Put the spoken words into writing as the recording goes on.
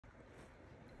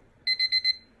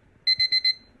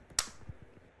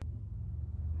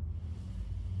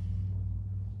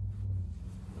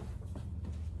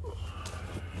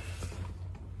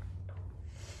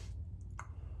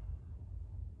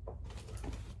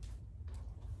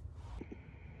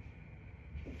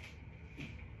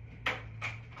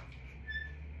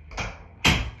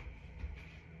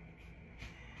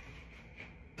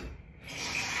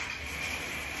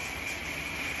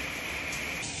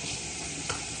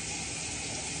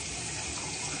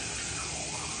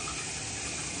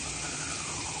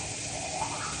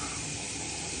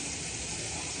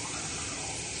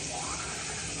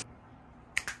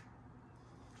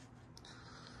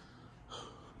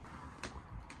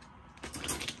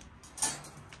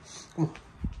Come on.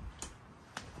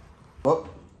 Oh,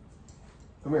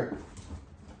 come here.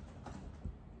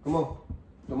 Come on.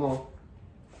 Come on.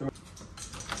 Come here.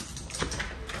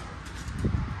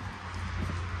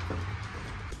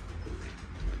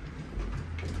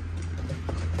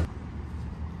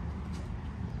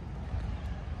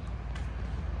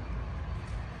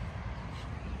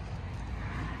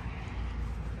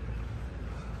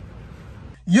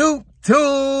 YouTube,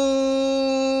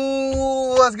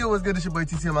 what's good? It's your boy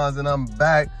TC Miles, and I'm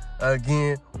back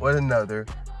again with another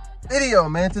video,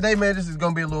 man. Today, man, this is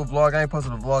gonna be a little vlog. I ain't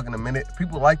posted a vlog in a minute.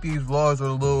 People like these vlogs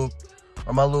or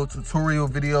my little tutorial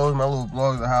videos, my little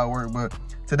vlogs of how it works. But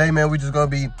today, man, we just gonna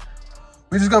be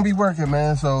working,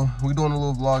 man. So we doing a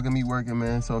little vlog of me working,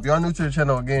 man. So if y'all new to the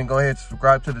channel, again, go ahead and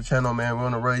subscribe to the channel, man. We're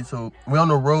on the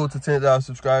road to 10,000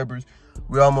 subscribers.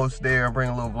 We're almost there. I'm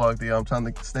bringing a little vlog to y'all. I'm trying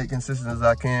to stay consistent as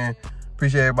I can.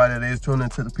 Appreciate everybody that is tuning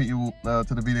into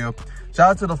the video. Shout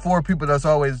out to the 4 people that's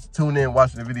always tuning in,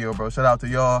 watching the video, bro. Shout out to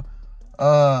y'all.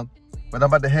 But I'm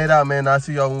about to head out, man. I'll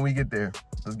see y'all when we get there.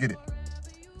 Let's get it.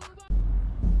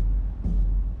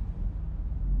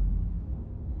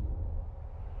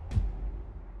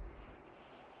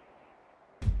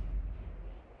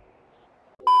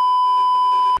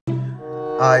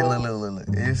 All right, look.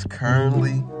 It's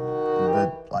currently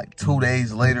like 2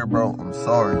 days later, bro. I'm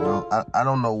sorry, bro. I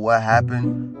don't know what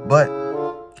happened, but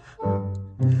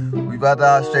we about to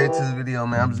hop straight to this video,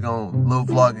 man. I'm just gonna little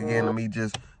vlog again of me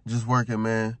just working,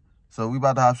 man. So we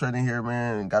about to hop straight in here,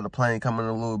 man, and got a plane coming in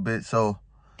a little bit, so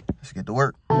let's get to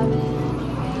work. I've been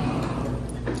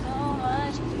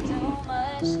drinking too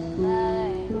much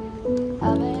tonight.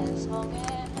 I've been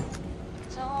smoking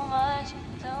too much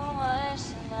tonight.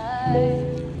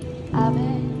 I've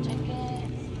been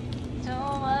drinking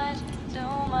too much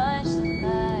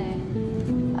tonight.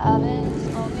 I've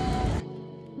been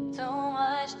smoking too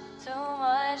much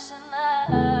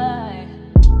tonight.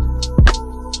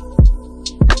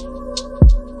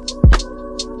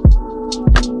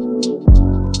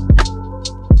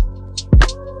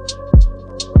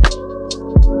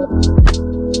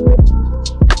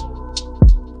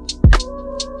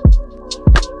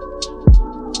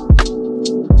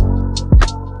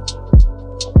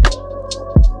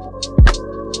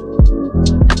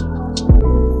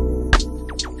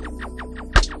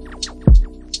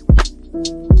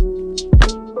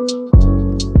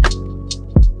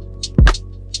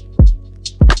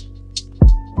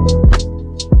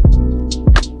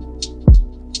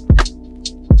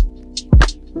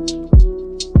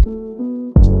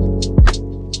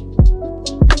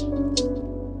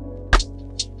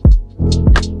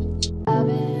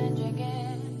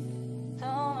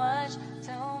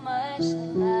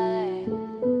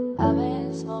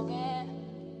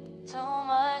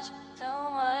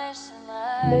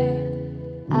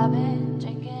 I've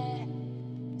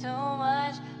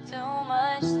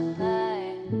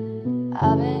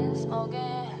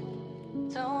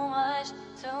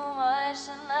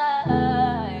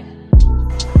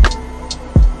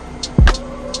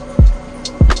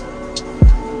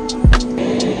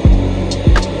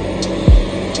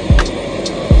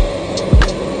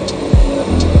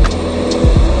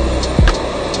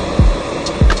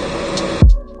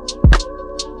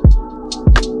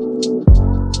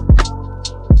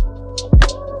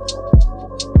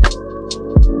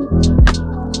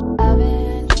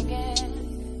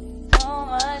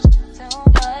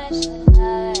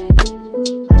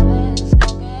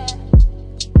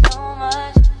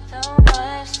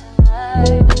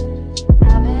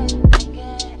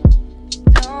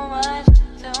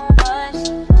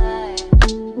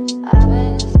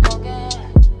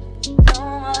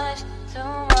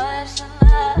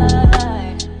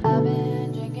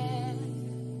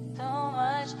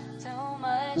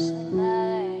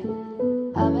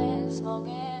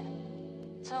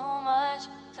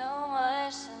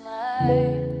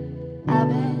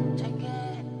been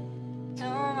drinking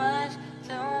too much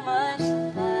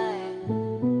tonight.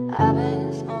 I've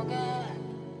been smoking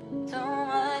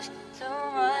too much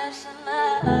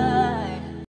tonight.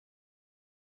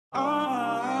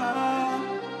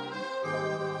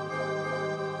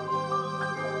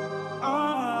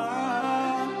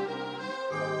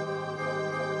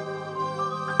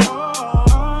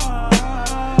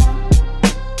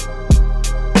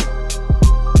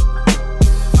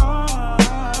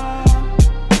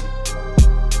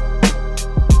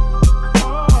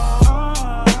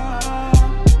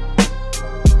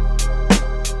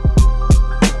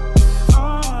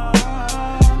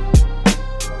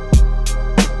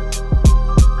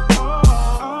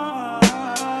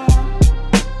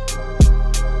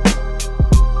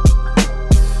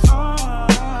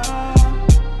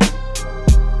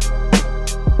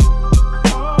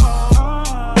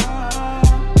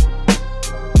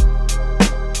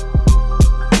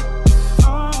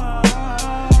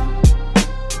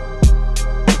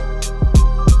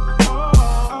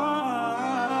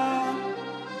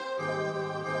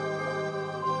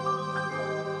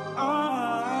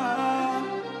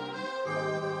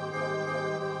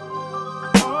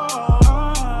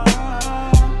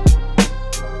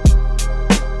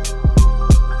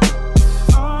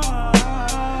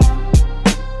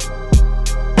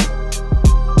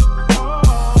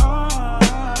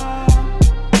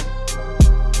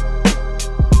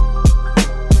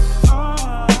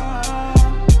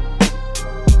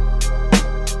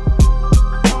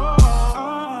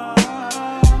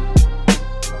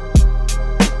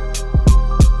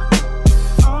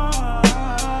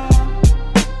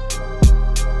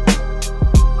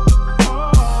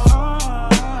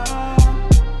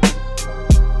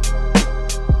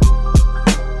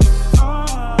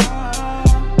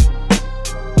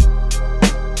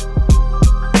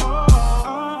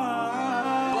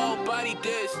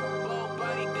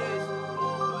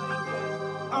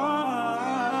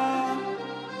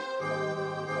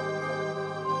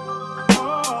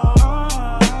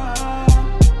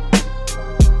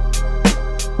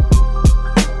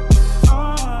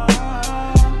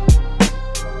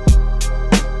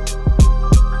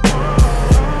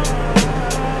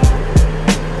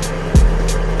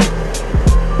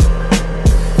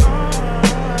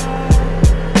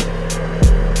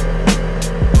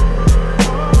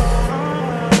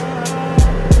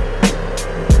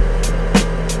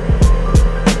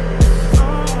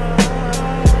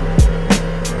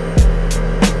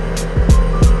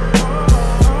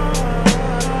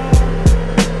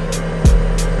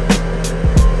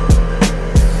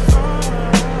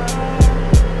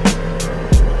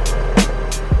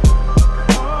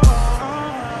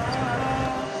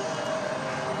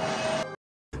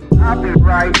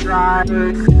 Copyright strikes,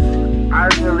 I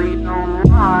really don't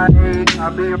like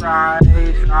copyright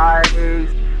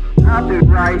strikes.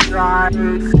 Copyright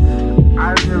strikes,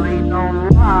 I really don't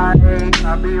like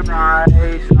copyright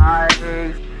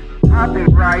strikes.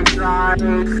 Copyright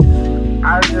strikes,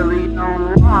 I really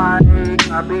don't like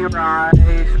copyright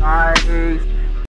strikes.